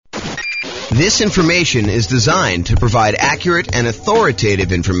This information is designed to provide accurate and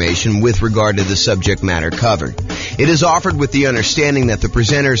authoritative information with regard to the subject matter covered. It is offered with the understanding that the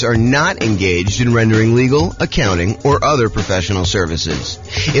presenters are not engaged in rendering legal, accounting, or other professional services.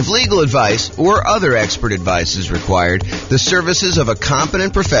 If legal advice or other expert advice is required, the services of a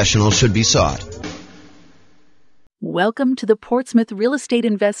competent professional should be sought. Welcome to the Portsmouth Real Estate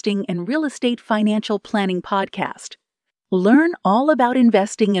Investing and Real Estate Financial Planning Podcast. Learn all about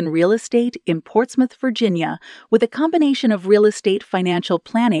investing in real estate in Portsmouth, Virginia, with a combination of real estate financial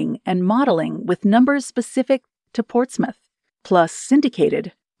planning and modeling with numbers specific to Portsmouth, plus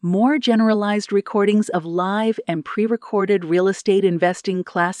syndicated, more generalized recordings of live and pre-recorded real estate investing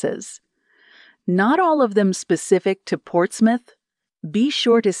classes. Not all of them specific to Portsmouth. Be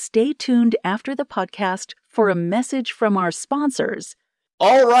sure to stay tuned after the podcast for a message from our sponsors.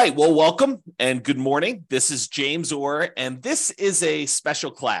 All right. Well, welcome and good morning. This is James Orr, and this is a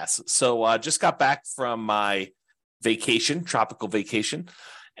special class. So just got back from my vacation, tropical vacation,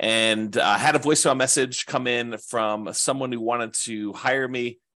 and had a voicemail message come in from someone who wanted to hire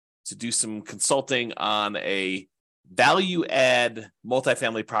me to do some consulting on a value add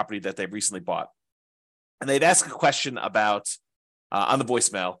multifamily property that they've recently bought. And they'd ask a question about, on the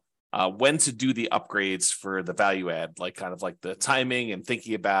voicemail, when to do the upgrades for the value add, like kind of like the timing and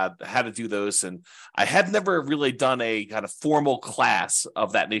thinking about how to do those. And I had never really done a kind of formal class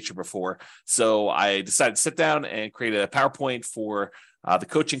of that nature before. So I decided to sit down and create a PowerPoint for the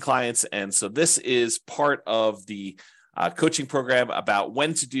coaching clients. And so this is part of the coaching program about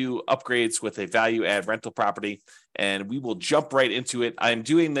when to do upgrades with a value add rental property. And we will jump right into it. I'm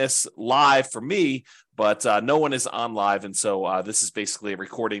doing this live for me, but no one is on live. And so this is basically a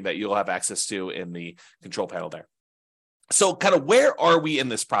recording that you'll have access to in the control panel there. So kind of where are we in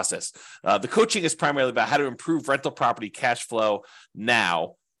this process? The coaching is primarily about how to improve rental property cash flow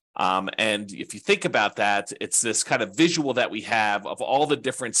now. And if you think about that, it's this kind of visual that we have of all the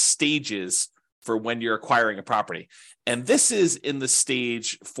different stages for when you're acquiring a property. And this is in the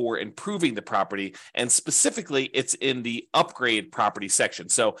stage for improving the property. And specifically, it's in the upgrade property section.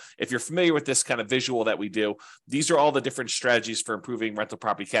 So if you're familiar with this kind of visual that we do, these are all the different strategies for improving rental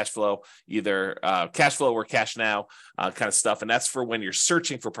property cash flow, either cash flow or cash now kind of stuff. And that's for when you're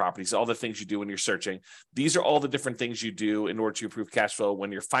searching for properties, all the things you do when you're searching. These are all the different things you do in order to improve cash flow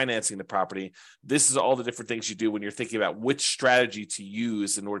when you're financing the property. This is all the different things you do when you're thinking about which strategy to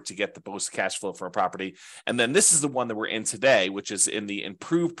use in order to get the most cash flow for a property. And then this is the one that we're in today, which is in the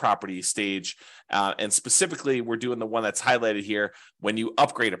improved property stage. And specifically, we're doing the one that's highlighted here when you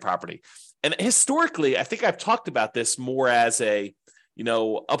upgrade a property. And historically, I think I've talked about this more as a,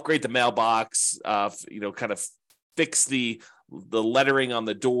 upgrade the mailbox, kind of fix the lettering on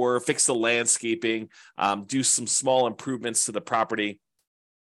the door, fix the landscaping, do some small improvements to the property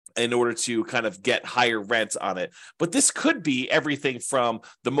in order to kind of get higher rent on it. But this could be everything from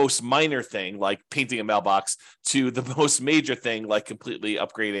the most minor thing, like painting a mailbox, to the most major thing, like completely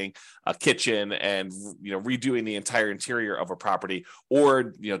upgrading a kitchen and, redoing the entire interior of a property, or,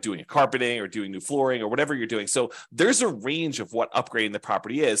 doing a carpeting or doing new flooring or whatever you're doing. So there's a range of what upgrading the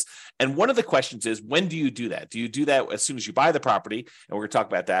property is. And one of the questions is, when do you do that? Do you do that as soon as you buy the property? And we're going to talk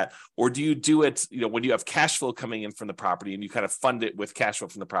about that. Or do you do it, when you have cash flow coming in from the property and you kind of fund it with cash flow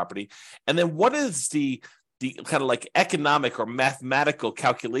from the property? And then what is the kind of like economic or mathematical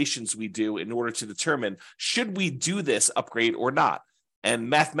calculations we do in order to determine, should we do this upgrade or not? And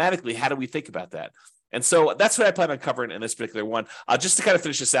mathematically, how do we think about that? And so that's what I plan on covering in this particular one. Just to kind of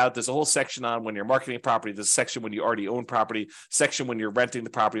finish this out, there's a whole section on when you're marketing property. There's a section when you already own property, section when you're renting the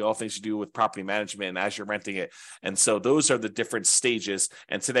property, all things you do with property management and as you're renting it. And so those are the different stages.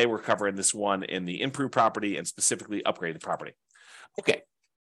 And today we're covering this one in the improved property and specifically upgraded property. Okay.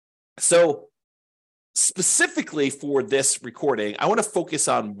 So specifically for this recording, I want to focus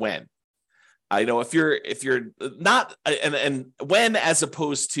on when. If you're not, and when, as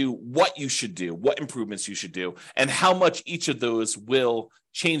opposed to what you should do, what improvements you should do, and how much each of those will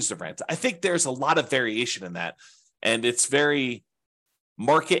change the rent. I think there's a lot of variation in that, and it's very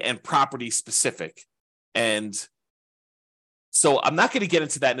market and property specific. And so I'm not going to get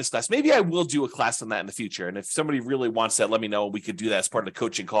into that in this class. Maybe I will do a class on that in the future. And if somebody really wants that, let me know. We could do that as part of the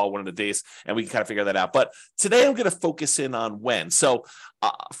coaching call one of the days, and we can kind of figure that out. But today I'm going to focus in on when. So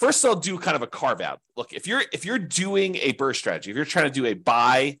first I'll do kind of a carve out. Look, if you're doing a BRRRR strategy, if you're trying to do a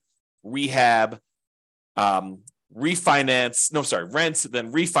buy, rehab, rent,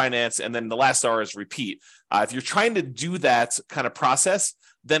 then refinance, and then the last R is repeat. If you're trying to do that kind of process,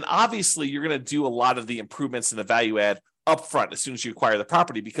 then obviously you're going to do a lot of the improvements in the value add upfront as soon as you acquire the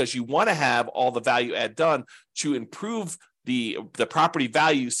property, because you want to have all the value add done to improve the property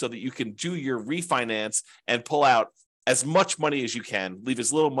value so that you can do your refinance and pull out as much money as you can, leave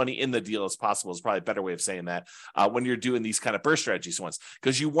as little money in the deal as possible is probably a better way of saying that when you're doing these kind of burst strategies once,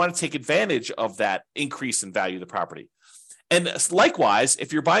 because you want to take advantage of that increase in value of the property. And likewise,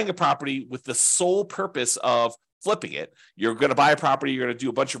 if you're buying a property with the sole purpose of flipping it, you're going to buy a property, you're going to do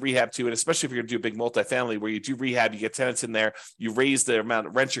a bunch of rehab to it, especially if you're going to do a big multifamily where you do rehab, you get tenants in there, you raise the amount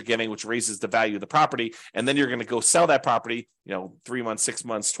of rent you're getting, which raises the value of the property, and then you're going to go sell that property, 3 months, 6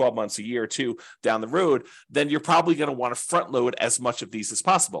 months, 12 months, a year or two down the road, then you're probably going to want to front load as much of these as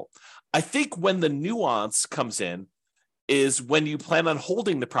possible. I think when the nuance comes in is when you plan on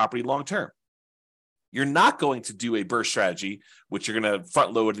holding the property long term. You're not going to do a burst strategy, which you're going to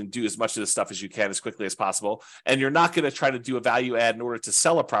front load and do as much of this stuff as you can as quickly as possible. And you're not going to try to do a value add in order to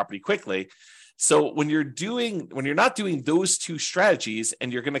sell a property quickly. So when you're not doing those two strategies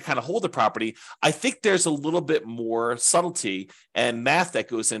and you're going to kind of hold the property, I think there's a little bit more subtlety and math that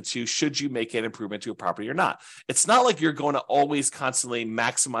goes into should you make an improvement to a property or not. It's not like you're going to always constantly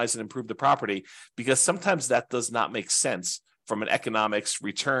maximize and improve the property, because sometimes that does not make sense from an economics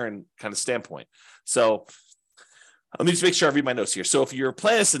return kind of standpoint. So let me just make sure I read my notes here. So if your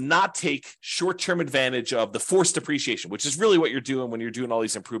plan is to not take short-term advantage of the forced depreciation, which is really what you're doing when you're doing all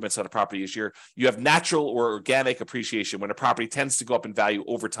these improvements on a property, is you have natural or organic appreciation when a property tends to go up in value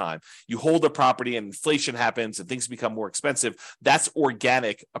over time. You hold a property and inflation happens and things become more expensive. That's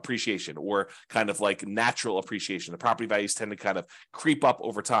organic appreciation, or kind of like natural appreciation. The property values tend to kind of creep up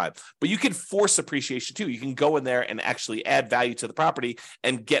over time. But you can force appreciation too. You can go in there and actually add value to the property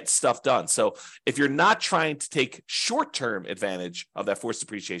and get stuff done. So if you're not trying to take short-term advantage of that forced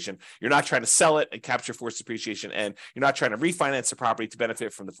depreciation, you're not trying to sell it and capture forced depreciation, and you're not trying to refinance the property to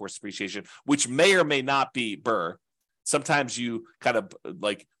benefit from the forced depreciation, which may or may not be BRRRR. Sometimes you kind of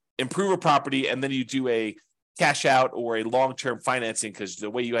like improve a property and then you do a cash out or a long-term financing because the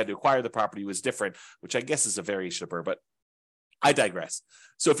way you had to acquire the property was different, which I guess is a variation of BRRRR, but I digress.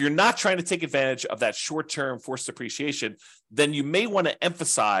 So if you're not trying to take advantage of that short-term forced depreciation, then you may want to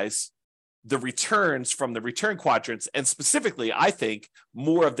emphasize the returns from the return quadrants, and specifically, I think,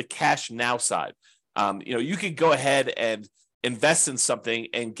 more of the cash now side. You could go ahead and invest in something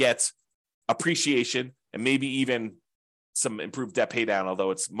and get appreciation and maybe even some improved debt pay down,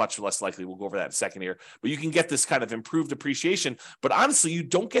 although it's much less likely. We'll go over that in a second here. But you can get this kind of improved appreciation. But honestly, you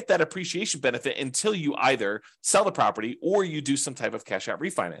don't get that appreciation benefit until you either sell the property or you do some type of cash out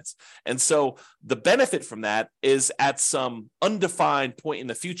refinance. And so the benefit from that is at some undefined point in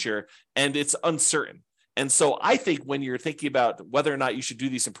the future, and it's uncertain. And so I think when you're thinking about whether or not you should do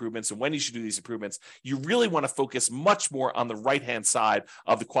these improvements and when you should do these improvements, you really want to focus much more on the right-hand side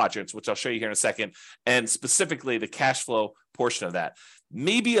of the quadrants, which I'll show you here in a second, and specifically the cash flow portion of that.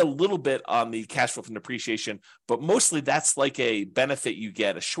 Maybe a little bit on the cash flow from depreciation, but mostly that's like a benefit you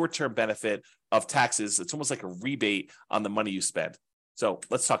get, a short-term benefit of taxes. It's almost like a rebate on the money you spend. So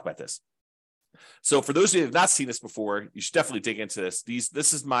let's talk about this. So for those of you who have not seen this before, you should definitely dig into this.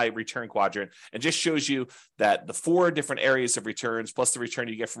 This is my return quadrant, and just shows you that the 4 different areas of returns plus the return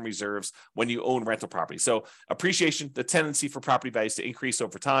you get from reserves when you own rental property. So appreciation, the tendency for property values to increase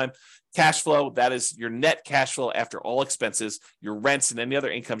over time. Cash flow, that is your net cash flow after all expenses, your rents and any other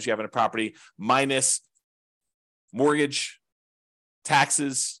incomes you have in a property, minus mortgage,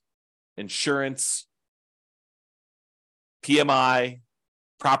 taxes, insurance, PMI,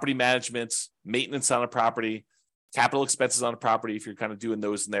 property management, maintenance on a property, capital expenses on a property, if you're kind of doing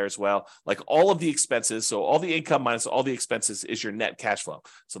those in there as well. Like all of the expenses, so all the income minus all the expenses is your net cash flow.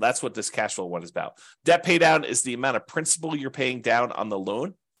 So that's what this cash flow one is about. Debt pay down is the amount of principal you're paying down on the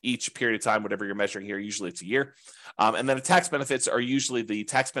loan each period of time, whatever you're measuring here. Usually it's a year. And then the tax benefits are usually the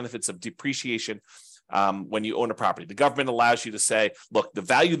tax benefits of depreciation. When you own a property, the government allows you to say, look, the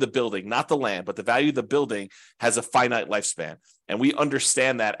value of the building, not the land, but the value of the building has a finite lifespan. And we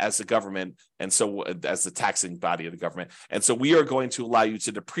understand that as the government, and so as the taxing body of the government. And so we are going to allow you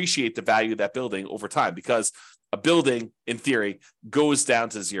to depreciate the value of that building over time, because a building, in theory, goes down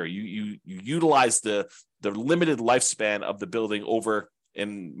to zero. You utilize the limited lifespan of the building over,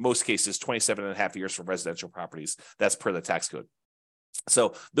 in most cases, 27 and a half years for residential properties. That's per the tax code.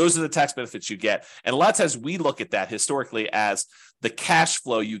 So those are the tax benefits you get. And a lot of times we look at that historically as the cash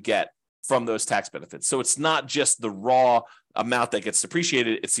flow you get from those tax benefits. So it's not just the raw amount that gets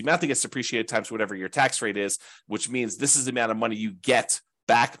depreciated. It's the amount that gets depreciated times whatever your tax rate is, which means this is the amount of money you get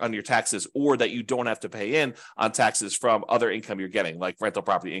back on your taxes, or that you don't have to pay in on taxes from other income you're getting, like rental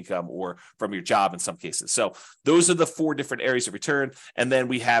property income or from your job in some cases. So those are the 4 different areas of return. And then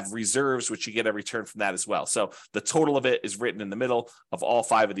we have reserves, which you get a return from that as well. So the total of it is written in the middle of all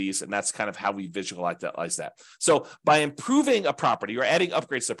 5 of these. And that's kind of how we visualize that. So by improving a property or adding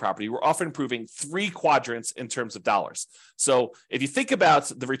upgrades to the property, we're often improving 3 quadrants in terms of dollars. So if you think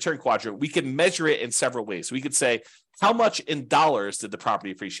about the return quadrant, we can measure it in several ways. We could say, how much in dollars did the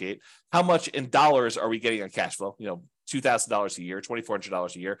property appreciate? How much in dollars are we getting on cash flow? $2,000 a year,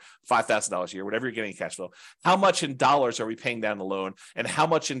 $2,400 a year, $5,000 a year, whatever you're getting in cash flow. How much in dollars are we paying down the loan? And how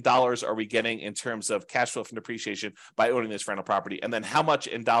much in dollars are we getting in terms of cash flow from depreciation by owning this rental property? And then how much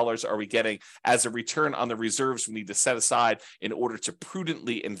in dollars are we getting as a return on the reserves we need to set aside in order to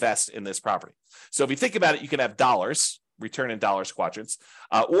prudently invest in this property? So if you think about it, you can have dollars, return in dollars quadrants,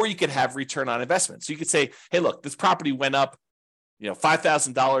 or you could have return on investment. So you could say, hey, look, this property went up,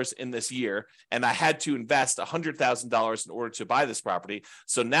 $5,000 in this year, and I had to invest $100,000 in order to buy this property.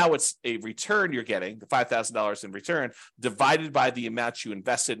 So now it's a return you're getting, the $5,000 in return, divided by the amount you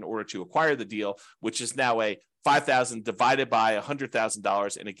invested in order to acquire the deal, which is now a $5,000 divided by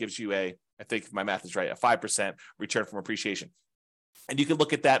 $100,000, and it gives you I think if my math is right, a 5% return from appreciation. And you can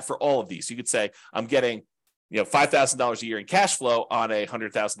look at that for all of these. You could say, I'm getting $5,000 a year in cash flow on a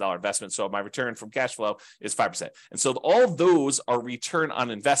 $100,000 investment. So my return from cash flow is 5%. And so all of those are return on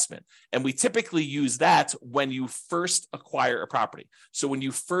investment. And we typically use that when you first acquire a property. So when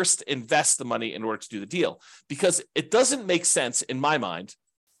you first invest the money in order to do the deal, because it doesn't make sense in my mind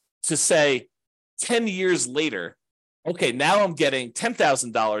to say 10 years later, okay, now I'm getting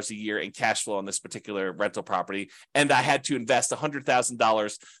 $10,000 a year in cash flow on this particular rental property, and I had to invest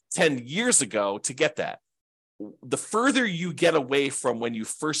 $100,000 10 years ago to get that. The further you get away from when you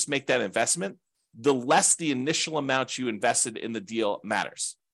first make that investment, the less the initial amount you invested in the deal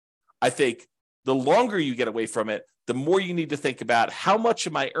matters. I think the longer you get away from it, the more you need to think about how much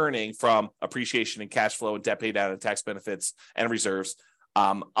am I earning from appreciation and cash flow and debt pay down and tax benefits and reserves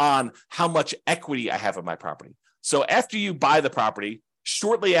on how much equity I have in my property. So after you buy the property,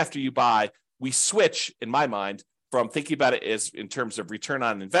 shortly after you buy, we switch, in my mind, from thinking about it as in terms of return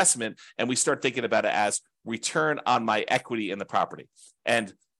on investment, and we start thinking about it as return on my equity in the property.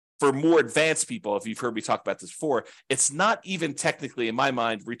 And for more advanced people, if you've heard me talk about this before, it's not even technically, in my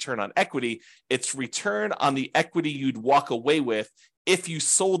mind, return on equity. It's return on the equity you'd walk away with if you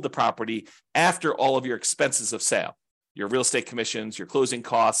sold the property after all of your expenses of sale, your real estate commissions, your closing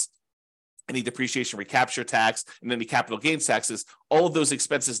costs, any depreciation recapture tax, and any capital gains taxes. All of those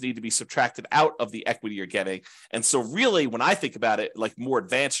expenses need to be subtracted out of the equity you're getting. And so really, when I think about it, like more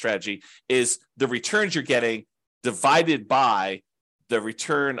advanced strategy is the returns you're getting divided by the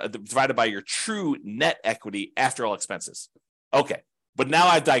return, divided by your true net equity after all expenses. Okay, but now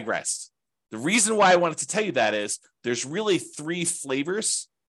I've digressed. The reason why I wanted to tell you that is there's really 3 flavors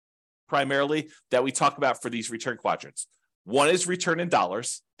primarily that we talk about for these return quadrants. One is return in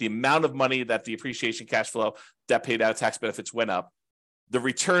dollars, the amount of money that the appreciation, cash flow, debt paid out, tax benefits went up. The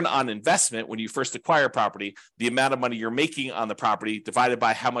return on investment, when you first acquire property, the amount of money you're making on the property divided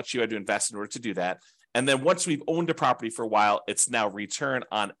by how much you had to invest in order to do that. And then once we've owned a property for a while, it's now return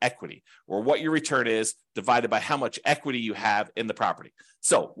on equity, or what your return is divided by how much equity you have in the property.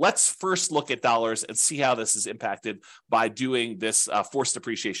 So let's first look at dollars and see how this is impacted by doing this forced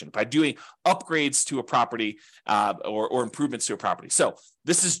depreciation, by doing upgrades to a property or improvements to a property. So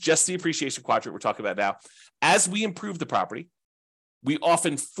this is just the appreciation quadrant we're talking about now. As we improve the property, we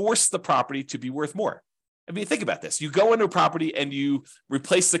often force the property to be worth more. I mean, think about this. You go into a property and you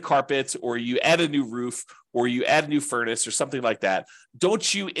replace the carpets, or you add a new roof, or you add a new furnace or something like that.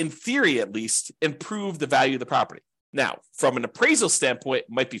 Don't you, in theory at least, improve the value of the property? Now, from an appraisal standpoint, it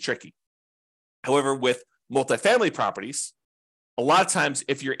might be tricky. However, with multifamily properties, a lot of times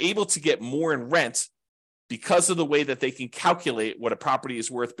if you're able to get more in rent because of the way that they can calculate what a property is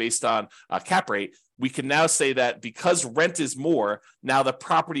worth based on a cap rate, we can now say that because rent is more, now the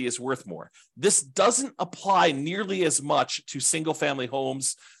property is worth more. This doesn't apply nearly as much to single family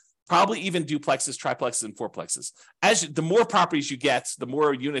homes, probably even duplexes, triplexes, and fourplexes. The more properties you get, the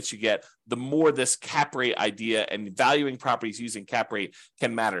more units you get, the more this cap rate idea and valuing properties using cap rate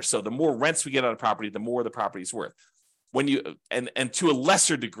can matter. So the more rents we get on a property, the more the property is worth. When you and to a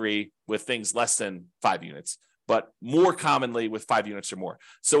lesser degree with things less than 5 units, but more commonly with 5 units or more.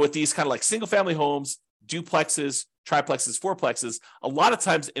 So with these kind of like single family homes, duplexes, triplexes, fourplexes, a lot of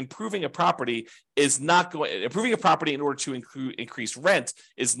times improving a property in order to increase rent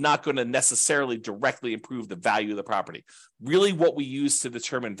is not going to necessarily directly improve the value of the property. Really what we use to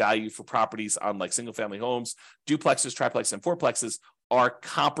determine value for properties on like single family homes, duplexes, triplexes, and fourplexes are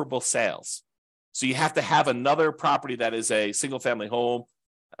comparable sales. So you have to have another property that is a single-family home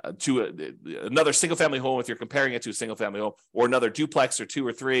another single-family home if you're comparing it to a single-family home, or another duplex or 2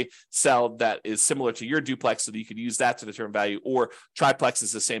 or 3 sell that is similar to your duplex so that you could use that to determine value, or triplex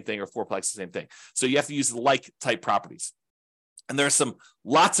is the same thing, or fourplex is the same thing. So you have to use the like-type properties. And there are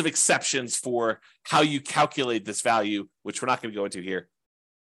lots of exceptions for how you calculate this value, which we're not going to go into here.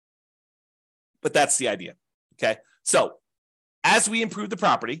 But that's the idea, okay? So as we improve the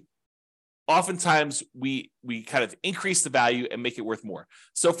property, oftentimes we kind of increase the value and make it worth more.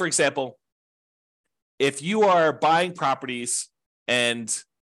 So for example, if you are buying properties and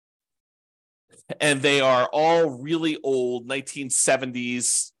they are all really old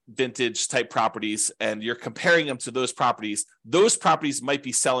 1970s vintage type properties, and you're comparing them to those properties might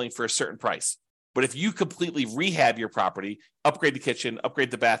be selling for a certain price. But if you completely rehab your property, upgrade the kitchen, upgrade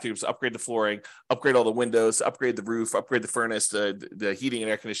the bathrooms, upgrade the flooring, upgrade all the windows, upgrade the roof, upgrade the furnace, the heating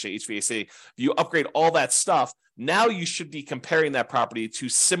and air conditioning, HVAC, if you upgrade all that stuff, now you should be comparing that property to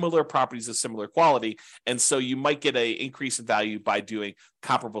similar properties of similar quality. And so you might get an increase in value by doing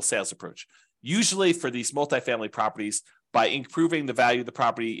comparable sales approach. Usually for these multifamily properties, by improving the value of the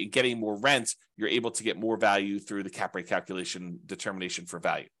property and getting more rent, you're able to get more value through the cap rate calculation determination for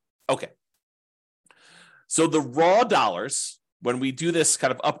value. Okay. So the raw dollars, when we do this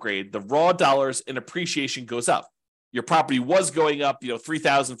kind of upgrade, the raw dollars in appreciation goes up. Your property was going up,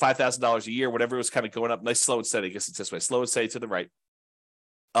 $3,000, $5,000 a year, whatever it was kind of going up, nice, slow and steady. I guess it's this way, slow and steady to the right,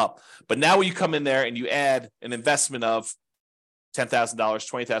 up. But now when you come in there and you add an investment of $10,000,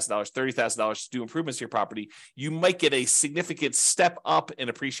 $20,000, $30,000 to do improvements to your property, you might get a significant step up in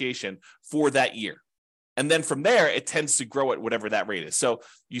appreciation for that year. And then from there, it tends to grow at whatever that rate is. So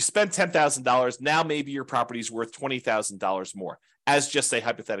you spend $10,000. Now maybe your property is worth $20,000 more, as just a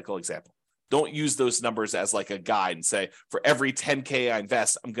hypothetical example. Don't use those numbers as like a guide and say, for every 10K I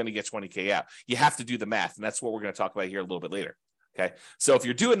invest, I'm going to get 20K out. You have to do the math. And that's what we're going to talk about here a little bit later. Okay. So if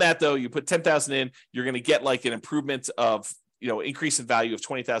you're doing that, though, you put 10,000 in, you're going to get like an improvement of, increase in value of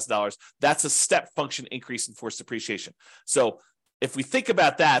 $20,000. That's a step function increase in forced depreciation. So if we think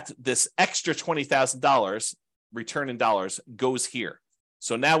about that, this extra $20,000 return in dollars goes here.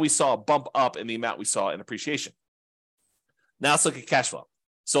 So now we saw a bump up in the amount we saw in appreciation. Now let's look at cash flow.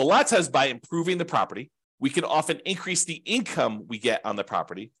 So a lot of times by improving the property, we can often increase the income we get on the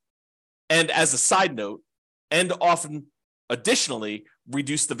property. And as a side note, and often additionally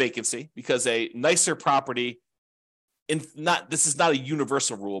reduce the vacancy, because a nicer property, this is not a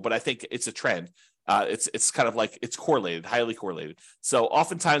universal rule, but I think it's a trend. It's kind of like it's correlated, highly correlated. So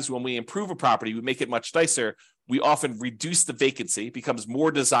oftentimes when we improve a property, we make it much nicer. We often reduce the vacancy, becomes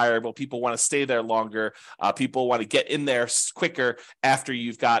more desirable. People want to stay there longer. People want to get in there quicker after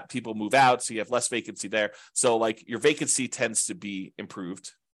you've got people move out. So you have less vacancy there. So like your vacancy tends to be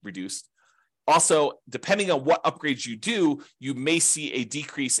improved, reduced. Also, depending on what upgrades you do, you may see a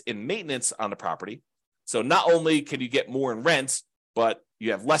decrease in maintenance on the property. So not only can you get more in rent, but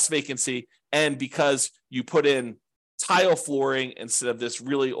you have less vacancy. And because you put in tile flooring instead of this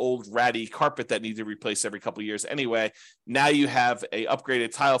really old ratty carpet that needs to replace every couple of years anyway, now you have a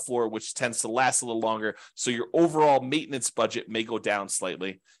upgraded tile floor, which tends to last a little longer. So your overall maintenance budget may go down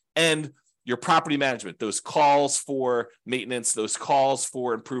slightly. And your property management, those calls for maintenance, those calls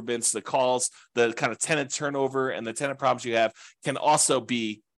for improvements, the kind of tenant turnover and the tenant problems you have can also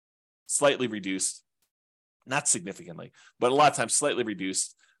be slightly reduced. Not significantly, but a lot of times slightly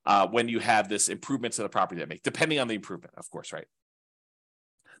reduced when you have this improvement to the property that make, depending on the improvement, of course, right?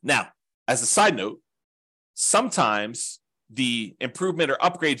 Now, as a side note, sometimes the improvement or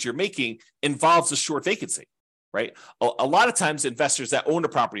upgrades you're making involves a short vacancy, right? A lot of times investors that own a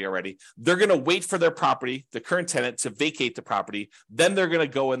property already, they're going to wait for their property, the current tenant, to vacate the property. Then they're going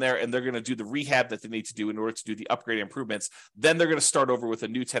to go in there and they're going to do the rehab that they need to do in order to do the upgrade improvements. Then they're going to start over with a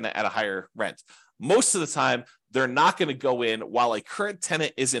new tenant at a higher rent. Most of the time, they're not going to go in while a current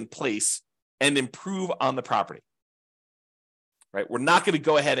tenant is in place and improve on the property, right? We're not going to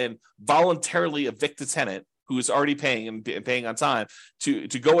go ahead and voluntarily evict the tenant who is already paying and paying on time to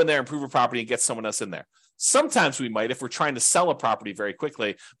go in there, improve a property, and get someone else in there. Sometimes we might if we're trying to sell a property very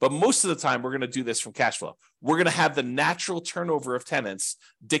quickly, but most of the time we're going to do this from cash flow. We're going to have the natural turnover of tenants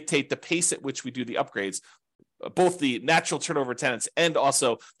dictate the pace at which we do the upgrades, both the natural turnover of tenants and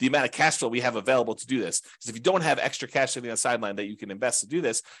also the amount of cash flow we have available to do this. Because if you don't have extra cash sitting on the sideline that you can invest to do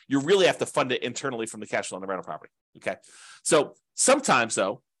this, you really have to fund it internally from the cash flow on the rental property. Okay. So sometimes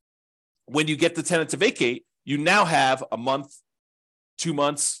though, when you get the tenant to vacate, you now have a month, 2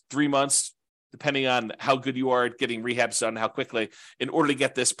 months, 3 months, depending on how good you are at getting rehabs done, how quickly, in order to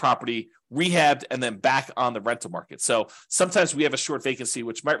get this property rehabbed and then back on the rental market. So sometimes we have a short vacancy,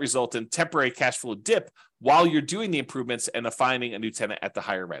 which might result in temporary cash flow dip while you're doing the improvements and finding a new tenant at the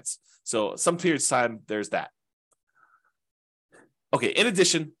higher rents. So some periods of time, there's that. Okay, in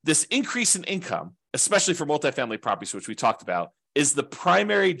addition, this increase in income, especially for multifamily properties, which we talked about, is the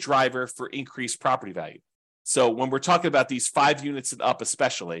primary driver for increased property value. So when we're talking about these 5 units and up,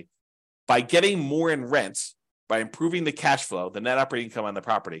 especially, by getting more in rent, by improving the cash flow, the net operating income on the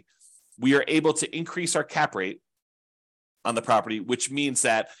property, we are able to increase our cap rate on the property, which means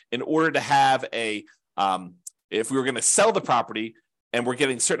that in order to have if we were going to sell the property and we're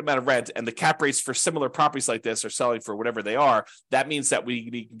getting a certain amount of rent and the cap rates for similar properties like this are selling for whatever they are, that means that we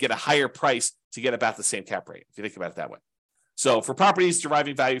can get a higher price to get about the same cap rate, if you think about it that way. So for properties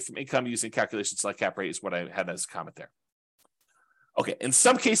deriving value from income using calculations like cap rate is what I had as a comment there. Okay, in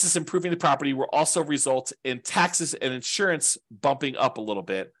some cases, improving the property will also result in taxes and insurance bumping up a little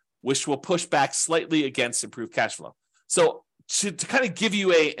bit, which will push back slightly against improved cash flow. So to kind of give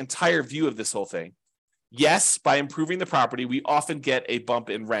you an entire view of this whole thing, yes, by improving the property, we often get a bump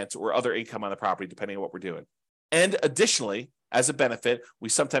in rent or other income on the property, depending on what we're doing. And additionally, as a benefit, we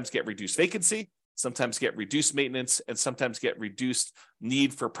sometimes get reduced vacancy, sometimes get reduced maintenance, and sometimes get reduced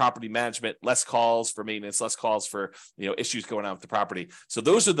need for property management, less calls for maintenance, less calls for issues going on with the property. So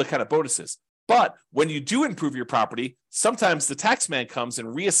those are the kind of bonuses. But when you do improve your property, sometimes the tax man comes and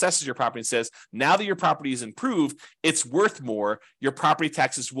reassesses your property and says, now that your property is improved, it's worth more. Your property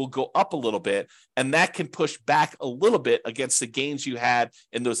taxes will go up a little bit, and that can push back a little bit against the gains you had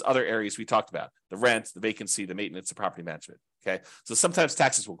in those other areas we talked about, the rent, the vacancy, the maintenance, the property management. Okay, so sometimes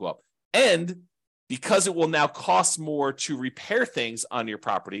taxes will go up. And because it will now cost more to repair things on your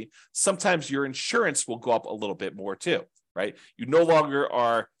property, sometimes your insurance will go up a little bit more too, right? You no longer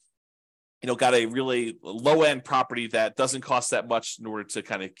are got a really low-end property that doesn't cost that much in order to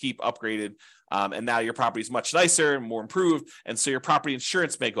kind of keep upgraded. And now your property is much nicer and more improved. And so your property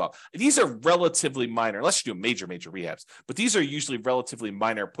insurance may go up. These are relatively minor, unless you do major rehabs, but these are usually relatively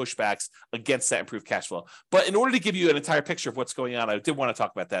minor pushbacks against that improved cash flow. But in order to give you an entire picture of what's going on, I did want to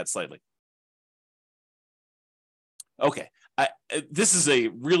talk about that slightly. Okay. This is a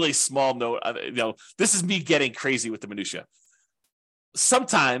really small note. This is me getting crazy with the minutia.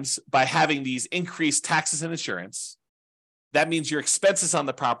 Sometimes by having these increased taxes and insurance, that means your expenses on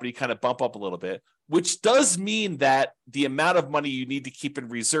the property kind of bump up a little bit, which does mean that the amount of money you need to keep in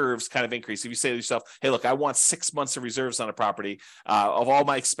reserves kind of increase. If you say to yourself, hey, look, I want 6 months of reserves on a property of all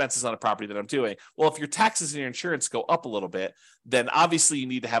my expenses on a property that I'm doing. Well, if your taxes and your insurance go up a little bit, then obviously you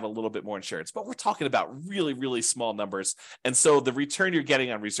need to have a little bit more insurance. But we're talking about really, really small numbers. And so the return you're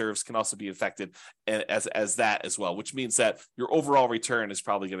getting on reserves can also be affected as that as well, which means that your overall return is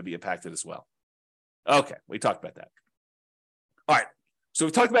probably going to be impacted as well. Okay, we talked about that. All right, so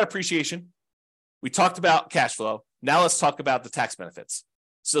we talked about appreciation. We talked about cash flow. Now let's talk about the tax benefits.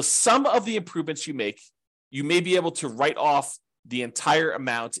 So some of the improvements you make, you may be able to write off the entire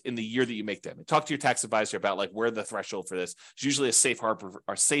amount in the year that you make them. And talk to your tax advisor about where the threshold for this. It's usually a safe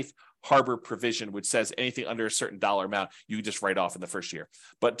harbor provision, which says anything under a certain dollar amount, you can just write off in the first year.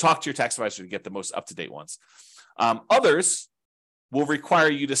 But talk to your tax advisor to get the most up-to-date ones. Others will require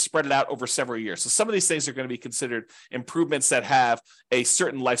you to spread it out over several years. So some of these things are going to be considered improvements that have a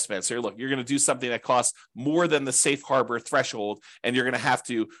certain lifespan. So look, you're going to do something that costs more than the safe harbor threshold, and you're going to have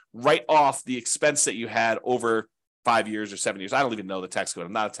to write off the expense that you had over 5 years or 7 years. I don't even know the tax code.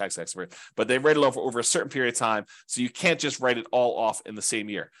 I'm not a tax expert, but they write it over a certain period of time. So you can't just write it all off in the same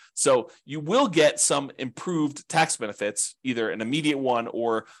year. So you will get some improved tax benefits, either an immediate one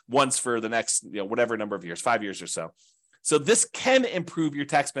or ones for the next, whatever number of years, 5 years or so. So this can improve your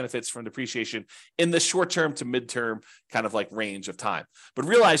tax benefits from depreciation in the short-term to mid-term kind of range of time. But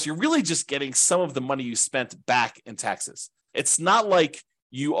realize you're really just getting some of the money you spent back in taxes. It's not like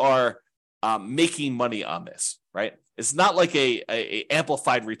you are making money on this, right? It's not like a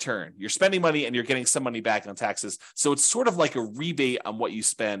amplified return. You're spending money and you're getting some money back on taxes. So it's sort of like a rebate on what you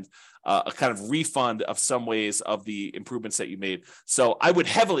spend, a kind of refund of some ways of the improvements that you made. So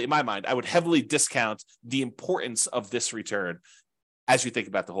in my mind, I would heavily discount the importance of this return as you think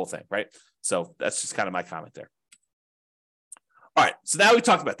about the whole thing, right? So that's just kind of my comment there. All right, so now we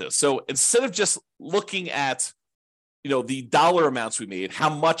talked about this. So instead of just looking at, the dollar amounts we made, how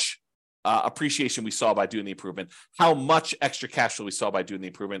much appreciation we saw by doing the improvement, how much extra cash flow we saw by doing the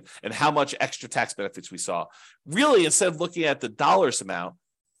improvement, and how much extra tax benefits we saw. Really, instead of looking at the dollars amount,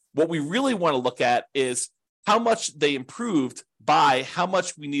 what we really want to look at is how much they improved by how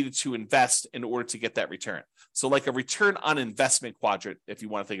much we needed to invest in order to get that return. So like a return on investment quadrant, if you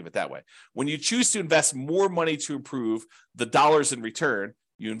want to think of it that way. When you choose to invest more money to improve the dollars in return,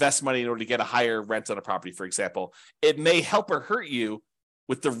 you invest money in order to get a higher rent on a property, for example, it may help or hurt you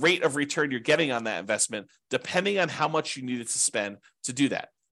with the rate of return you're getting on that investment, depending on how much you needed to spend to do that.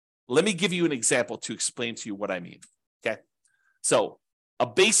 Let me give you an example to explain to you what I mean. Okay. So a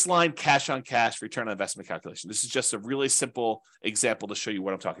baseline cash on cash return on investment calculation. This is just a really simple example to show you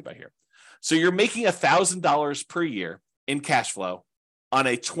what I'm talking about here. So you're making $1,000 per year in cash flow on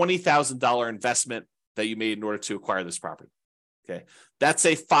a $20,000 investment that you made in order to acquire this property. Okay. That's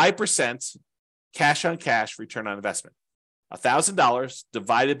a 5% cash on cash return on investment. $1,000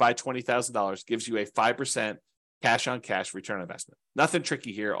 divided by $20,000 gives you a 5% cash on cash return on investment. Nothing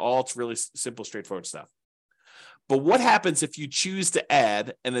tricky here. All it's really simple, straightforward stuff. But what happens if you choose to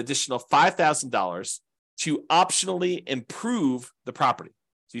add an additional $5,000 to optionally improve the property?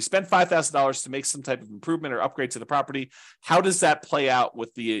 So you spend $5,000 to make some type of improvement or upgrade to the property. How does that play out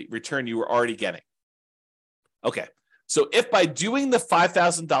with the return you were already getting? Okay, so if by doing the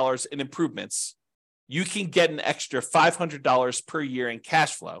 $5,000 in improvements, you can get an extra $500 per year in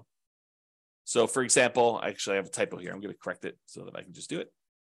cash flow. So for example, I actually have a typo here. I'm going to correct it so that I can just do it.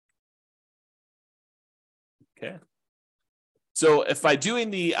 Okay. So if by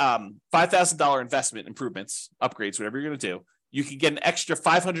doing the $5,000 investment improvements, upgrades, whatever you're going to do, you can get an extra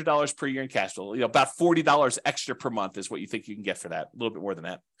 $500 per year in cash flow. About $40 extra per month is what you think you can get for that. A little bit more than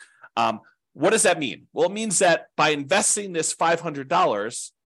that. What does that mean? Well, it means that by investing this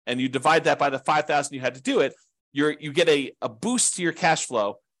 $500 and you divide that by the $5,000 you had to do it, you get a boost to your cash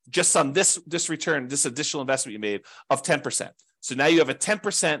flow just on this return, this additional investment you made of 10%. So now you have a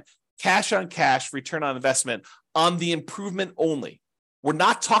 10% cash on cash return on investment on the improvement only. We're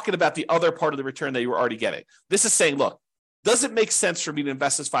not talking about the other part of the return that you were already getting. This is saying, look, does it make sense for me to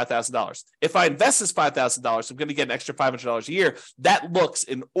invest this $5,000? If I invest this $5,000, I'm going to get an extra $500 a year. That looks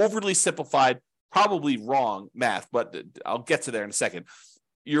an overly simplified, probably wrong math, but I'll get to there in a second.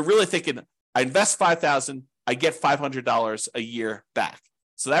 You're really thinking, I invest $5,000, I get $500 a year back.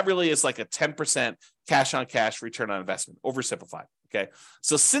 So that really is like a 10% cash on cash return on investment, oversimplified. Okay.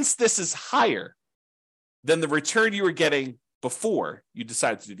 So since this is higher than the return you were getting before you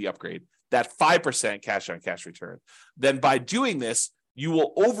decided to do the upgrade, that 5% cash on cash return, then by doing this, you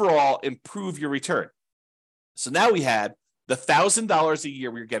will overall improve your return. So now we had the $1,000 a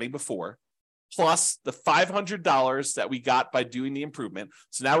year we were getting before, plus the $500 that we got by doing the improvement.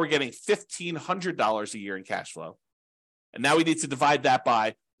 So now we're getting $1,500 a year in cash flow. And now we need to divide that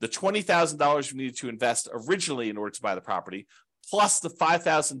by the $20,000 we needed to invest originally in order to buy the property, plus the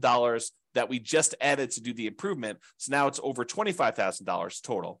 $5,000 that we just added to do the improvement. So now it's over $25,000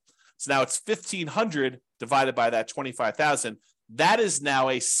 total. So now it's $1,500 divided by that $25,000. That is now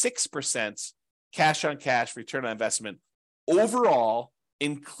a 6% cash on cash return on investment overall,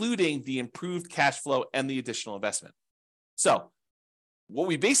 including the improved cash flow and the additional investment. So what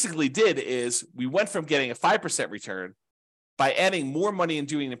we basically did is we went from getting a 5% return. By adding more money and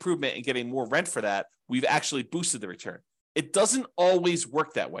doing an improvement and getting more rent for that, we've actually boosted the return. It doesn't always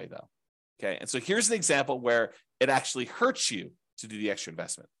work that way, though. Okay, and so here's an example where it actually hurts you to do the extra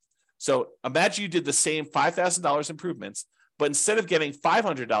investment. So imagine you did the same $5,000 improvements, but instead of getting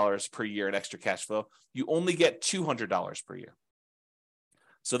 $500 per year in extra cash flow, you only get $200 per year.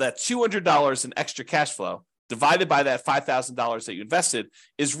 So that $200 in extra cash flow divided by that $5,000 that you invested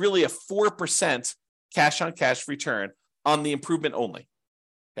is really a 4% cash on cash return on the improvement only.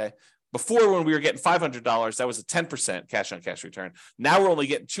 Okay. Before, when we were getting $500, that was a 10% cash on cash return. Now we're only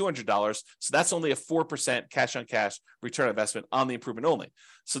getting $200. So that's only a 4% cash on cash return on investment on the improvement only.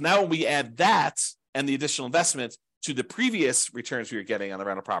 So now when we add that and the additional investment to the previous returns we were getting on the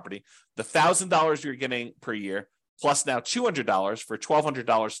rental property, the $1,000 we were getting per year, plus now $200 for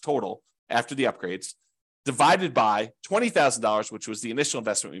 $1,200 total after the upgrades, divided by $20,000, which was the initial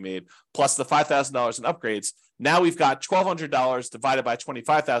investment we made, plus the $5,000 in upgrades. Now we've got $1,200 divided by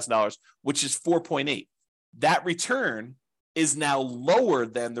 $25,000, which is 4.8. That return is now lower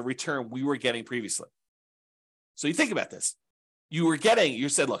than the return we were getting previously. So you think about this. You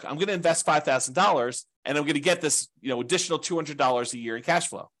said, look, I'm going to invest $5,000 and I'm going to get this, additional $200 a year in cash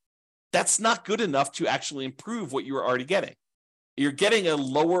flow. That's not good enough to actually improve what you were already getting. You're getting a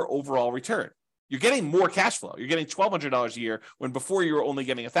lower overall return. You're getting more cash flow. You're getting $1,200 a year when before you were only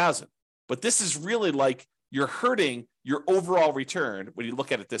getting $1,000. But this is really like you're hurting your overall return when you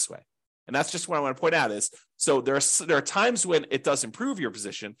look at it this way. And that's just what I want to point out is, so there are times when it does improve your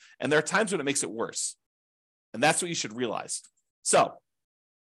position, and there are times when it makes it worse. And that's what you should realize. So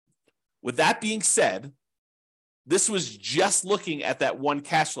with that being said, this was just looking at that one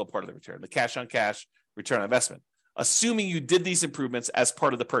cash flow part of the return, the cash on cash return on investment, assuming you did these improvements as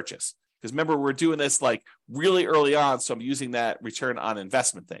part of the purchase. Because remember, we're doing this like really early on, so I'm using that return on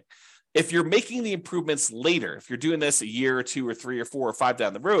investment thing. If you're making the improvements later, if you're doing this a year or 2 or 3 or 4 or 5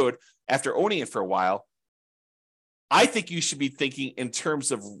 down the road after owning it for a while, I think you should be thinking in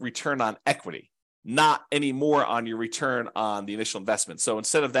terms of return on equity, not anymore on your return on the initial investment. So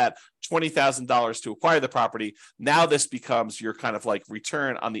instead of that $20,000 to acquire the property, now this becomes your kind of like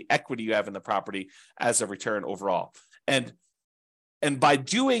return on the equity you have in the property as a return overall. And by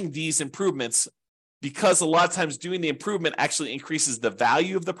doing these improvements, because a lot of times doing the improvement actually increases the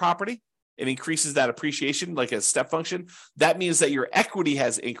value of the property, it increases that appreciation like a step function. That means that your equity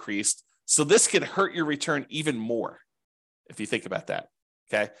has increased. So this could hurt your return even more if you think about that.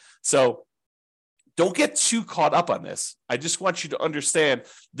 Okay. So don't get too caught up on this. I just want you to understand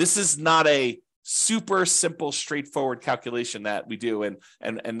this is not a super simple, straightforward calculation that we do. And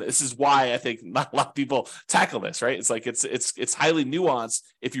this is why I think not a lot of people tackle this, right? It's like it's highly nuanced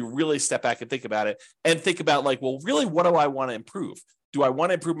if you really step back and think about it and think about like, well, really, what do I want to improve? Do I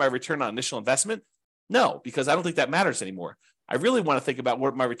want to improve my return on initial investment? No, because I don't think that matters anymore. I really want to think about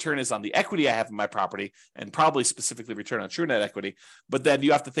what my return is on the equity I have in my property and probably specifically return on true net equity. But then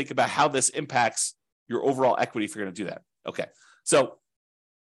you have to think about how this impacts your overall equity if you're going to do that. Okay. So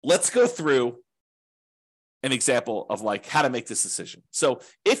let's go through an example of like how to make this decision. So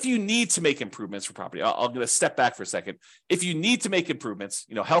if you need to make improvements for property, I'm going to step back for a second. If you need to make improvements,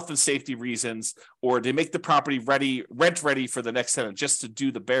 health and safety reasons, or to make the property ready, rent ready for the next tenant, just to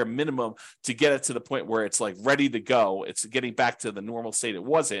do the bare minimum to get it to the point where it's like ready to go, it's getting back to the normal state it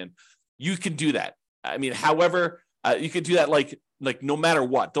was in, you can do that. I mean, however, you can do that like no matter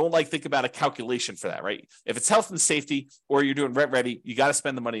what. Don't think about a calculation for that, right? If it's health and safety or you're doing rent ready, you got to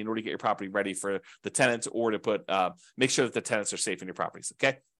spend the money in order to get your property ready for the tenants or to make sure that the tenants are safe in your properties,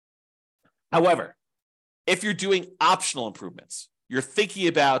 okay? However, if you're doing optional improvements, you're thinking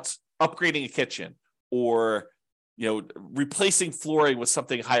about upgrading a kitchen or replacing flooring with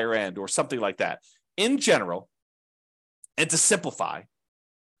something higher end or something like that. In general, and to simplify,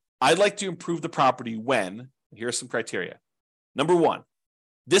 I'd like to improve the property when, here are some criteria. Number one,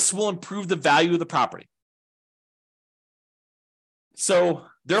 this will improve the value of the property. So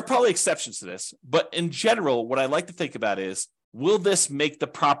there are probably exceptions to this, but in general, what I like to think about is, will this make the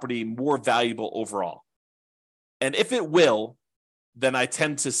property more valuable overall? And if it will, then I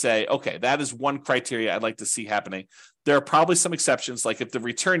tend to say, okay, that is one criteria I'd like to see happening. There are probably some exceptions, like if the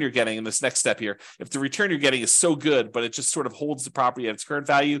return you're getting in this next step here, if the return you're getting is so good, but it just sort of holds the property at its current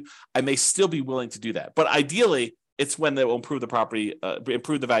value, I may still be willing to do that. But ideally, it's when they will improve the property,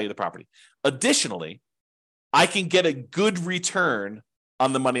 improve the value of the property. Additionally, I can get a good return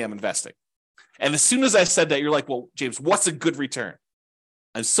on the money I'm investing. And as soon as I said that, you're like, well, James, what's a good return?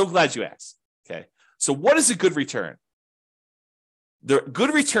 I'm so glad you asked. Okay. So what is a good return? The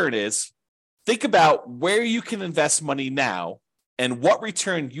good return is, think about where you can invest money now and what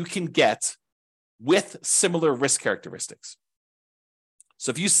return you can get with similar risk characteristics. So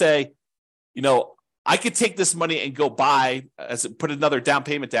if you say, I could take this money and go put another down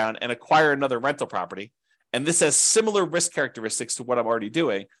payment down and acquire another rental property, and this has similar risk characteristics to what I'm already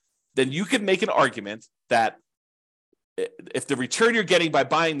doing, then you could make an argument that if the return you're getting by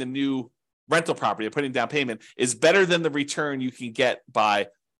buying the new rental property and putting down payment is better than the return you can get by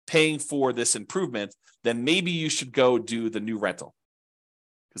paying for this improvement, then maybe you should go do the new rental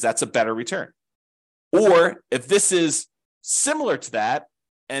because that's a better return. Or if this is similar to that,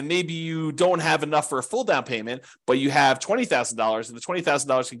 and maybe you don't have enough for a full down payment, but you have $20,000 and the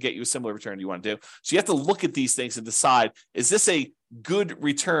 $20,000 can get you a similar return you want to do. So you have to look at these things and decide, is this a good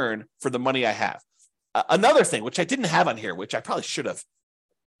return for the money I have? Another thing, which I didn't have on here, which I probably should have,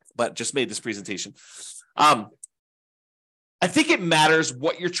 but just made this presentation. I think it matters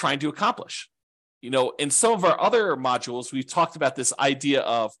what you're trying to accomplish. In some of our other modules, we've talked about this idea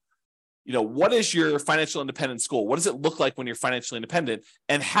of, what is your financial independence goal? What does it look like when you're financially independent?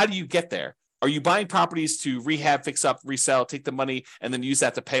 And how do you get there? Are you buying properties to rehab, fix up, resell, take the money, and then use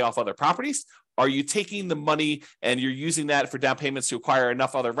that to pay off other properties? Are you taking the money and you're using that for down payments to acquire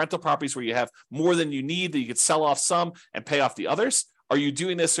enough other rental properties where you have more than you need that you could sell off some and pay off the others? Are you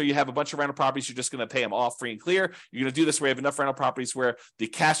doing this so you have a bunch of rental properties, you're just going to pay them off free and clear? You're going to do this where you have enough rental properties where the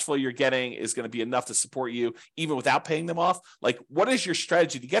cash flow you're getting is going to be enough to support you even without paying them off? Like, what is your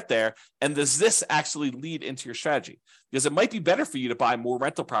strategy to get there? And does this actually lead into your strategy? Because it might be better for you to buy more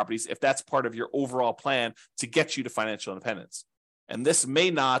rental properties if that's part of your overall plan to get you to financial independence. And this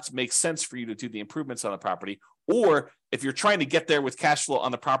may not make sense for you to do the improvements on the property. Or if you're trying to get there with cash flow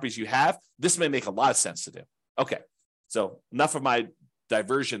on the properties you have, this may make a lot of sense to do. Okay, so enough of my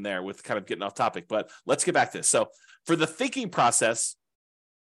diversion there with kind of getting off topic, but let's get back to this. So for the thinking process,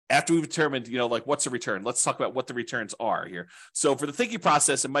 after we've determined, like what's a return, let's talk about what the returns are here. So for the thinking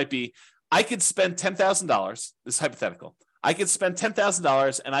process, it might be, I could spend $10,000. This is hypothetical. I could spend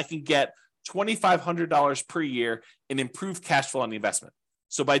 $10,000 and I can get $2,500 per year in improved cash flow on the investment.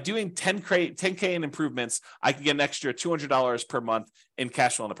 So by doing 10K in improvements, I can get an extra $200 per month in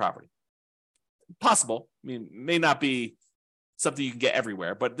cash flow on the property. Possible. I mean, may not be something you can get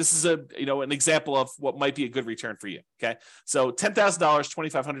everywhere, but this is an example of what might be a good return for you. Okay. So $10,000,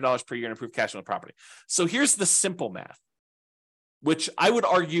 $2,500 per year in improved cash flow on the property. So here's the simple math, which I would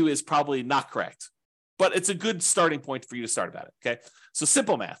argue is probably not correct, but it's a good starting point for you to start about it. Okay. So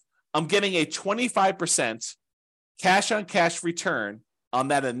simple math. I'm getting a 25% cash on cash return on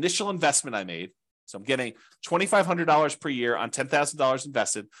that initial investment I made. So I'm getting $2,500 per year on $10,000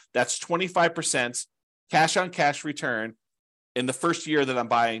 invested. That's 25% cash on cash return in the first year that I'm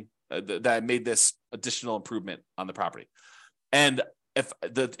buying, that I made this additional improvement on the property. And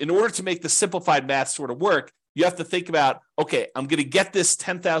in order to make the simplified math sort of work, you have to think about, okay, I'm going to get this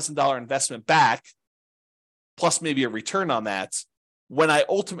 $10,000 investment back, plus maybe a return on that, when I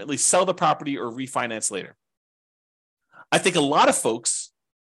ultimately sell the property or refinance later. I think a lot of folks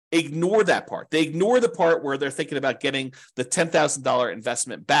ignore that part. They ignore the part where they're thinking about getting the $10,000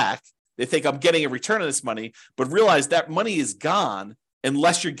 investment back. They think I'm getting a return on this money, but realize that money is gone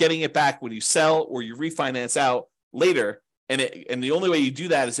unless you're getting it back when you sell or you refinance out later. And the only way you do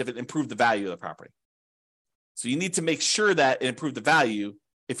that is if it improved the value of the property. So you need to make sure that it improved the value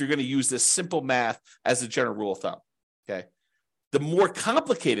if you're going to use this simple math as a general rule of thumb. Okay. The more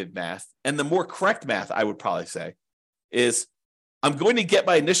complicated math and the more correct math, I would probably say, is I'm going to get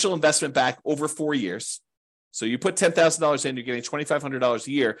my initial investment back over 4 years. So you put $10,000 in, you're getting $2,500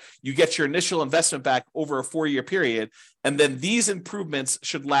 a year. You get your initial investment back over a 4-year period. And then these improvements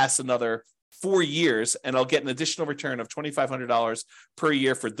should last another 4 years. And I'll get an additional return of $2,500 per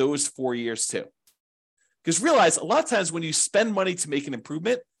year for those 4 years too. Because realize a lot of times when you spend money to make an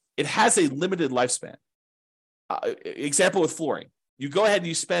improvement, it has a limited lifespan. Example with flooring. You go ahead and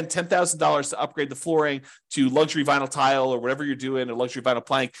you spend $10,000 to upgrade the flooring to luxury vinyl tile or whatever you're doing, or luxury vinyl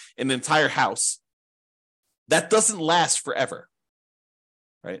plank in an entire house. That doesn't last forever,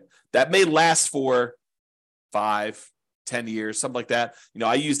 right? That may last for 5, 10 years, something like that.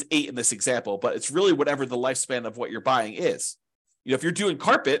 I used 8 in this example, but it's really whatever the lifespan of what you're buying is. If you're doing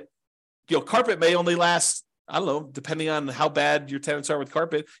carpet, carpet may only last, I don't know, depending on how bad your tenants are with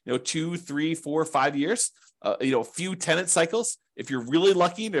carpet, 2, 3, 4, 5 years, a few tenant cycles. If you're really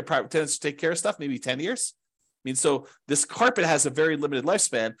lucky, the private tenants take care of stuff, maybe 10 years. So this carpet has a very limited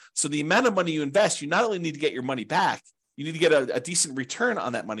lifespan. So the amount of money you invest, you not only need to get your money back, you need to get a decent return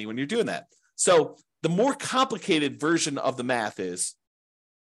on that money when you're doing that. So the more complicated version of the math is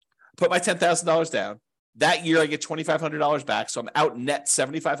put my $10,000 down. That year I get $2,500 back. So I'm out net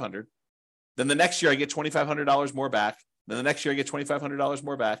 $7,500. Then the next year I get $2,500 more back. Then the next year I get $2,500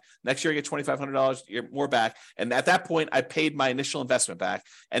 more back. Next year I get $2,500 more back. And at that point, I paid my initial investment back.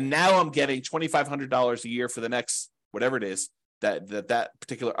 And now I'm getting $2,500 a year for the next, whatever it is that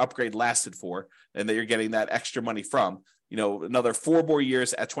particular upgrade lasted for, and that you're getting that extra money from, another 4 more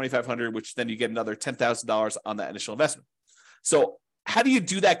years at $2,500, which then you get another $10,000 on that initial investment. So how do you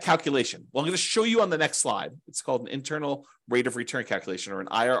do that calculation? Well, I'm going to show you on the next slide. It's called an internal rate of return calculation, or an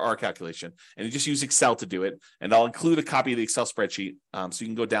IRR calculation. And you just use Excel to do it. And I'll include a copy of the Excel spreadsheet so you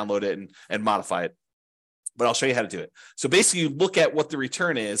can go download it and modify it. But I'll show you how to do it. So basically, you look at what the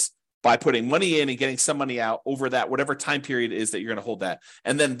return is by putting money in and getting some money out over that, whatever time period is that you're going to hold that.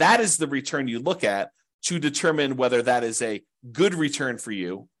 And then that is the return you look at to determine whether that is a good return for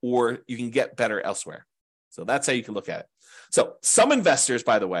you or you can get better elsewhere. So that's how you can look at it. So some investors,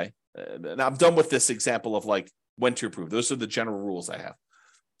 by the way, and I'm done with this example of like when to approve. Those are the general rules I have.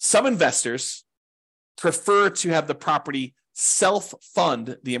 Some investors prefer to have the property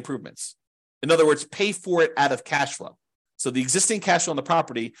self-fund the improvements. In other words, pay for it out of cash flow. So the existing cash flow on the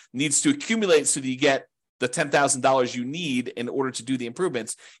property needs to accumulate so that you get the $10,000 you need in order to do the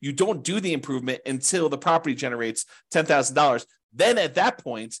improvements. You don't do the improvement until the property generates $10,000. Then at that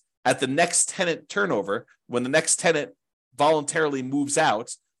point, at the next tenant turnover, when the next tenant voluntarily moves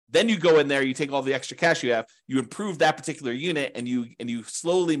out, then you go in there, you take all the extra cash you have, you improve that particular unit, and you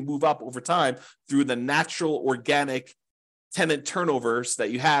slowly move up over time through the natural organic tenant turnovers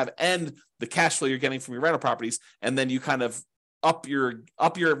that you have and the cash flow you're getting from your rental properties, and then you kind of up your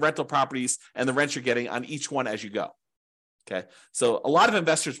rental properties and the rent you're getting on each one as you go. Okay, so a lot of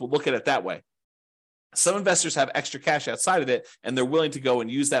investors will look at it that way. Some investors have extra cash outside of it, and they're willing to go and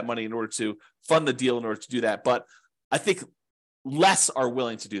use that money in order to fund the deal in order to do that. But I think less are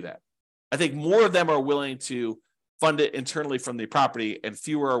willing to do that. I think more of them are willing to fund it internally from the property, and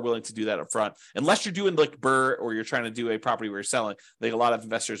fewer are willing to do that up front. Unless you're doing like BRRRR or you're trying to do a property where you're selling, I think a lot of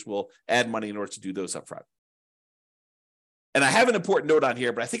investors will add money in order to do those up front. And I have an important note on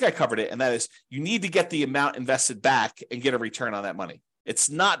here, but I think I covered it, and that is you need to get the amount invested back and get a return on that money. It's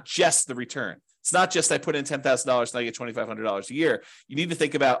not just the return. It's not just I put in $10,000 and I get $2,500 a year. You need to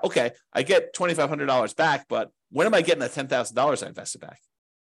think about, okay, I get $2,500 back, but when am I getting that $10,000 I invested back?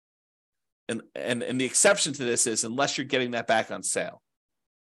 And the exception to this is unless you're getting that back on sale.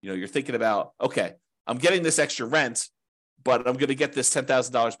 You're thinking about, okay, I'm getting this extra rent, but I'm going to get this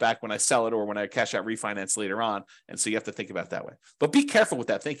 $10,000 back when I sell it or when I cash out refinance later on. And so you have to think about it that way. But be careful with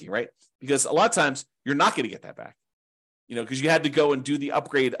that thinking, right? Because a lot of times you're not going to get that back, because you had to go and do the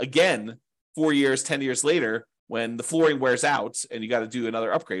upgrade again 4 years, 10 years later when the flooring wears out and you got to do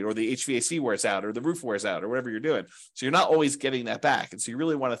another upgrade, or the HVAC wears out or the roof wears out or whatever you're doing. So you're not always getting that back. And so you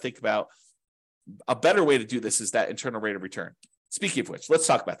really want to think about a better way to do this is that internal rate of return. Speaking of which, let's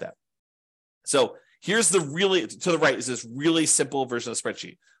talk about that. So here's to the right is this really simple version of the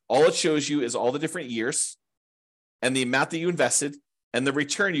spreadsheet. All it shows you is all the different years and the amount that you invested and the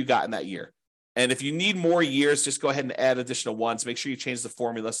return you got in that year. And if you need more years, just go ahead and add additional ones. Make sure you change the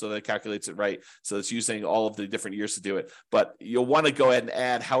formula so that it calculates it right. So it's using all of the different years to do it. But you'll want to go ahead and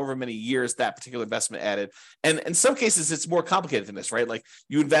add however many years that particular investment added. And in some cases, it's more complicated than this, right? Like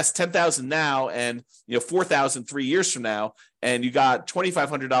you invest $10,000 now and $4,000 3 years from now, and you got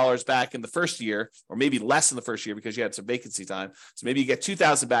 $2,500 back in the first year, or maybe less in the first year because you had some vacancy time. So maybe you get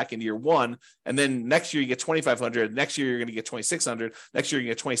 $2,000 back in year one, and then next year you get $2,500. Next year you're going to get $2,600. Next year you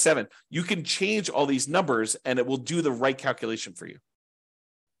get $2,700. You can change all these numbers, and it will do the right calculation for you.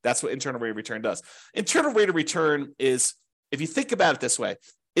 That's what internal rate of return does. Internal rate of return is, if you think about it this way,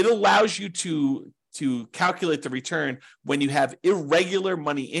 it allows you to calculate the return when you have irregular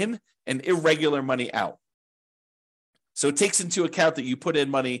money in and irregular money out. So it takes into account that you put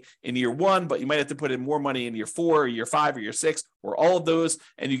in money in year one, but you might have to put in more money in year 4 or year 5 or year 6 or all of those.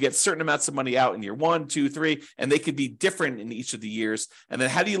 And you get certain amounts of money out in year 1, 2, 3, and they could be different in each of the years. And then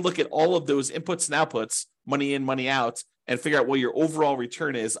how do you look at all of those inputs and outputs, money in, money out, and figure out what your overall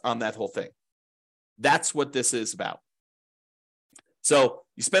return is on that whole thing? That's what this is about. So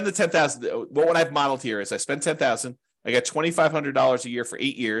you spend the $10,000. What I've modeled here is I spend $10,000. I got $2,500 a year for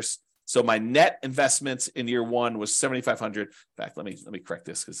 8 years. So my net investments in year one was $7,500. In fact, let me correct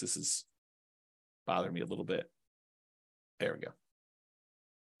this because this is bothering me a little bit. There we go.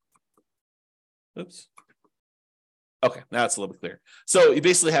 Oops. Okay, now it's a little bit clearer. So you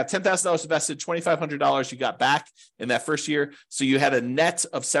basically have $10,000 invested, $2,500 you got back in that first year. So you had a net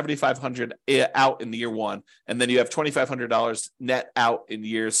of $7,500 out in the year one, and then you have $2,500 net out in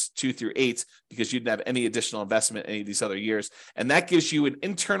years 2 through 8 because you didn't have any additional investment any of these other years, and that gives you an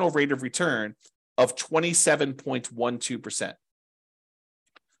internal rate of return of 27.12%.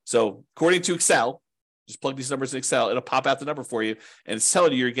 So according to Excel, just plug these numbers in Excel, it'll pop out the number for you, and it's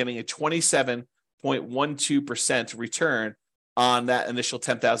telling you you're getting a 27.12% return on that initial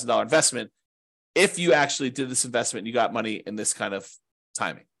 $10,000 investment if you actually did this investment and you got money in this kind of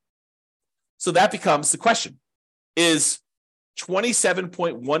timing. So that becomes the question. Is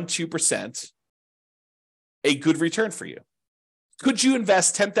 27.12% a good return for you? Could you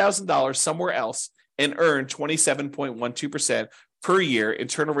invest $10,000 somewhere else and earn 27.12% per year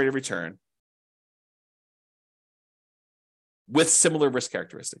internal rate of return with similar risk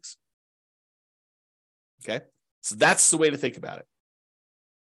characteristics? Okay, so that's the way to think about it.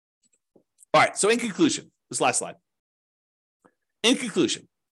 All right, so in conclusion, this last slide. In conclusion,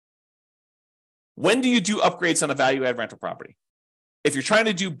 when do you do upgrades on a value-add rental property? If you're trying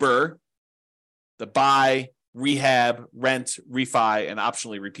to do BRRRR, the buy, rehab, rent, refi, and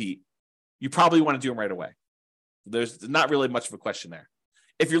optionally repeat, you probably want to do them right away. There's not really much of a question there.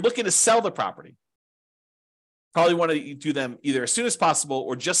 If you're looking to sell the property, probably want to do them either as soon as possible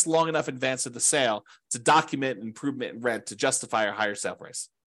or just long enough in advance of the sale to document improvement in rent to justify a higher sale price.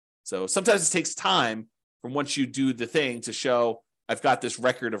 So sometimes it takes time from once you do the thing to show I've got this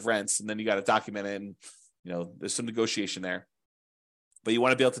record of rents, and then you got to document it, and there's some negotiation there. But you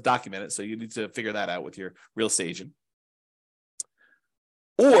want to be able to document it, so you need to figure that out with your real estate agent.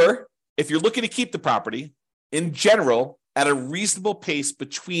 Or if you're looking to keep the property, in general, at a reasonable pace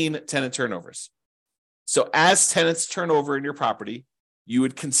between tenant turnovers. So as tenants turn over in your property, you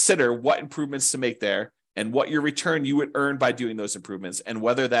would consider what improvements to make there and what your return you would earn by doing those improvements and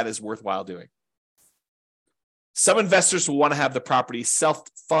whether that is worthwhile doing. Some investors will want to have the property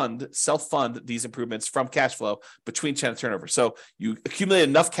self-fund these improvements from cash flow between tenant turnover. So you accumulate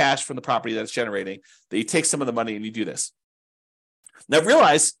enough cash from the property that it's generating that you take some of the money and you do this. Now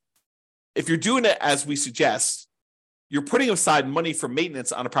realize, if you're doing it as we suggest, you're putting aside money for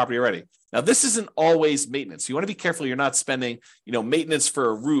maintenance on a property already. Now, this isn't always maintenance. You want to be careful you're not spending, maintenance for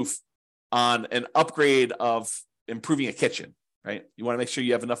a roof on an upgrade of improving a kitchen, right? You want to make sure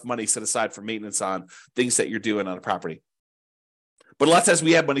you have enough money set aside for maintenance on things that you're doing on a property. But a lot of times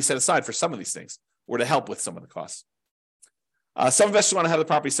we have money set aside for some of these things or to help with some of the costs. Some investors want to have the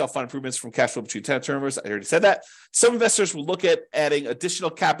property self-fund improvements from cash flow between tenant turnovers. I already said that. Some investors will look at adding additional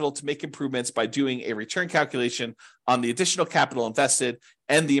capital to make improvements by doing a return calculation on the additional capital invested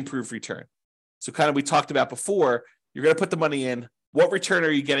and the improved return. So kind of we talked about before, you're going to put the money in. What return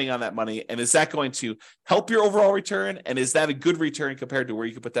are you getting on that money? And is that going to help your overall return? And is that a good return compared to where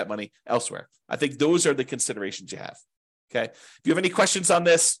you could put that money elsewhere? I think those are the considerations you have. Okay. If you have any questions on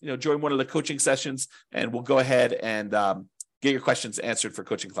this, join one of the coaching sessions and we'll go ahead and get your questions answered for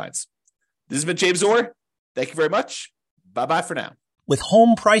coaching clients. This has been James Orr. Thank you very much. Bye-bye for now. With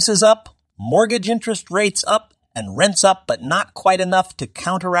home prices up, mortgage interest rates up, and rents up, but not quite enough to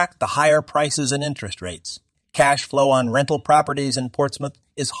counteract the higher prices and interest rates, cash flow on rental properties in Portsmouth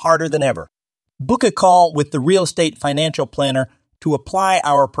is harder than ever. Book a call with the Real Estate Financial Planner to apply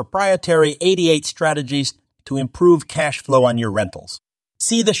our proprietary 88 strategies to improve cash flow on your rentals.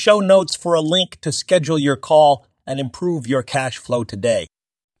 See the show notes for a link to schedule your call and improve your cash flow today.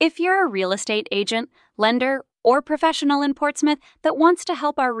 If you're a real estate agent, lender, or professional in Portsmouth that wants to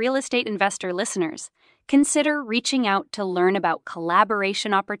help our real estate investor listeners, consider reaching out to learn about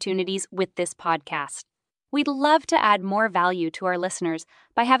collaboration opportunities with this podcast. We'd love to add more value to our listeners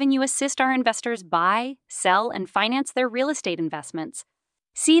by having you assist our investors buy, sell, and finance their real estate investments.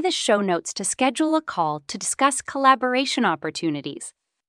 See the show notes to schedule a call to discuss collaboration opportunities.